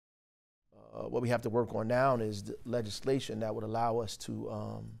what we have to work on now is the legislation that would allow us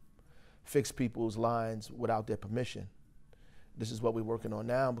to fix people's lines without their permission. This is what we're working on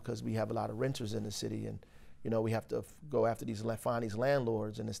now because we have a lot of renters in the city, and we have to go after find these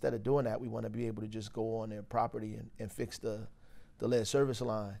landlords, and instead of doing that, we want to be able to just go on their property and fix the lead service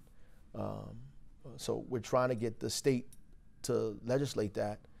line. So we're trying to get the state to legislate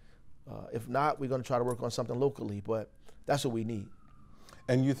that. If not, we're going to try to work on something locally, but that's what we need.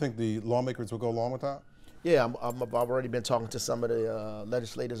 And you think the lawmakers will go along with that? Yeah, I've already been talking to some of the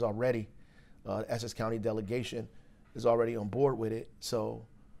legislators already. The Essex County delegation is already on board with it, so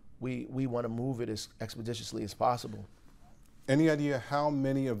we want to move it as expeditiously as possible. Any idea how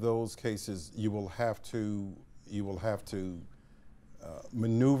many of those cases you will have to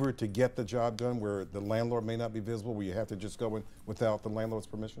maneuver to get the job done, where the landlord may not be visible, where you have to just go in without the landlord's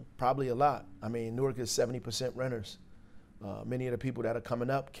permission? Probably a lot. I mean, Newark is 70% renters. Many of the people that are coming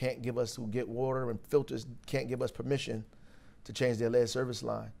up who get water and filters, can't give us permission to change their lead service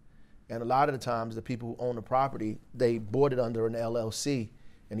line. And a lot of the times, the people who own the property, they bought it under an LLC,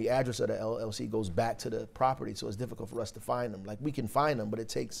 and the address of the LLC goes back to the property, so it's difficult for us to find them. Like, we can find them, but it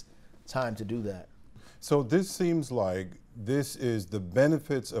takes time to do that. So this seems like this is the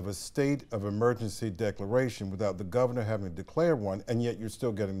benefits of a state of emergency declaration without the governor having to declare one, and yet you're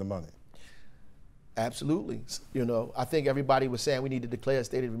still getting the money. Absolutely. I think everybody was saying we need to declare a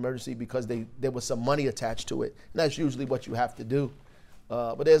state of emergency because there was some money attached to it. And that's usually what you have to do.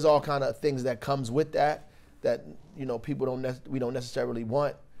 But there's all kind of things that comes with that people we don't necessarily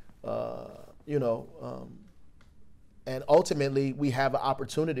want. And ultimately, we have an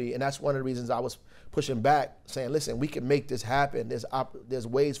opportunity, and that's one of the reasons I was pushing back, saying, listen, we can make this happen. There's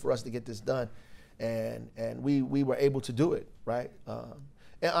ways for us to get this done, and we were able to do it, right?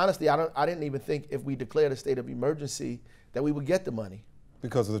 And honestly, I didn't even think if we declared a state of emergency that we would get the money.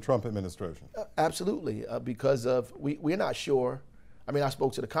 Because of the Trump administration? Absolutely, because of, we're not sure. I mean, I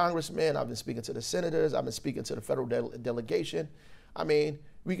spoke to the congressmen, I've been speaking to the senators, I've been speaking to the federal delegation. I mean,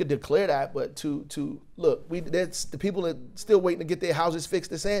 we could declare that, but look, the people are still waiting to get their houses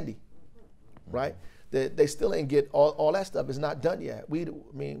fixed in Sandy, right? They still ain't get, all that stuff is not done yet.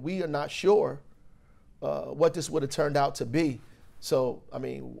 We are not sure what this would have turned out to be. So, I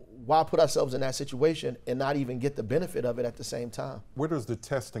mean, why put ourselves in that situation and not even get the benefit of it at the same time? Where does the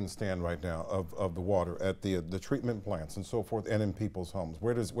testing stand right now of the water at the treatment plants and so forth, and in people's homes?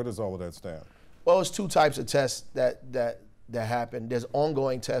 Where does all of that stand? Well, there's two types of tests that happen. There's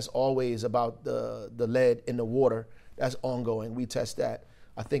ongoing tests always about the lead in the water. That's ongoing. We test that,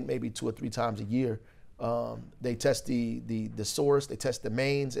 I think, maybe 2 or 3 times a year. They test the source, they test the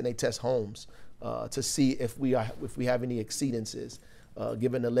mains, and they test homes to see if we have any exceedances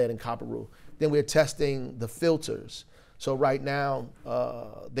given the lead and copper rule. Then we're testing the filters. So right now,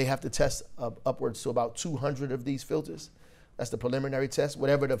 they have to test upwards to about 200 of these filters. That's the preliminary test,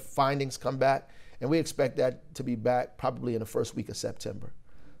 whatever the findings come back. And we expect that to be back probably in the first week of September.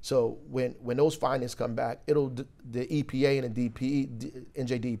 So when those findings come back, the EPA and the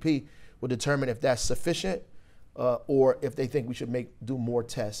NJTV will determine if that's sufficient or if they think we should do more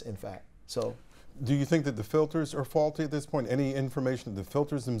tests, in fact. So, do you think that the filters are faulty at this point? Any information that the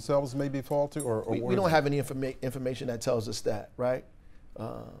filters themselves may be faulty? Or we don't have any information that tells us that, right?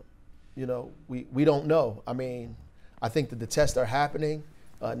 We don't know. I mean, I think that the tests are happening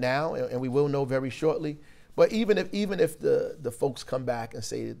now, and we will know very shortly. But even if the folks come back and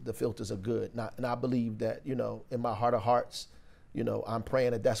say the filters are good, and I believe that, in my heart of hearts, I'm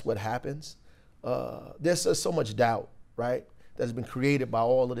praying that that's what happens. There's just so much doubt, right, that's been created by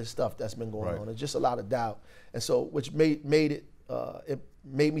all of this stuff that's been going on. There's just a lot of doubt, and so which made me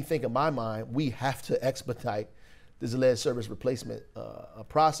think in my mind we have to expedite this lead service replacement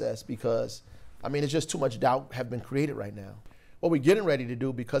process, because I mean it's just too much doubt have been created right now. What we're getting ready to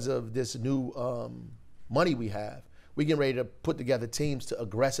do because of this new money we have, we're getting ready to put together teams to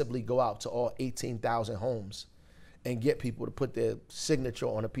aggressively go out to all 18,000 homes and get people to put their signature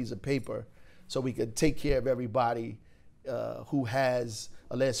on a piece of paper so we could take care of everybody who has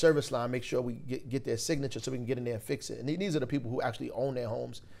a lead service line, make sure we get their signature so we can get in there and fix it. And these are the people who actually own their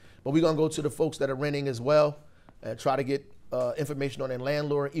homes. But we're gonna go to the folks that are renting as well and try to get information on their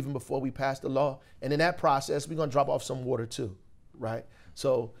landlord even before we pass the law. And in that process, we're gonna drop off some water too, right?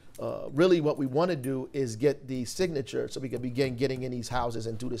 So really what we wanna do is get the signature so we can begin getting in these houses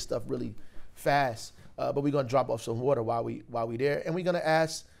and do this stuff really fast. But we're gonna drop off some water while we there. And we're gonna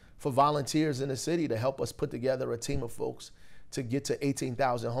ask for volunteers in the city to help us put together a team of folks to get to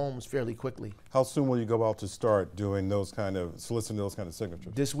 18,000 homes fairly quickly. How soon will you go out to start doing soliciting those kind of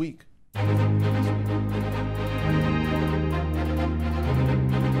signatures? This week.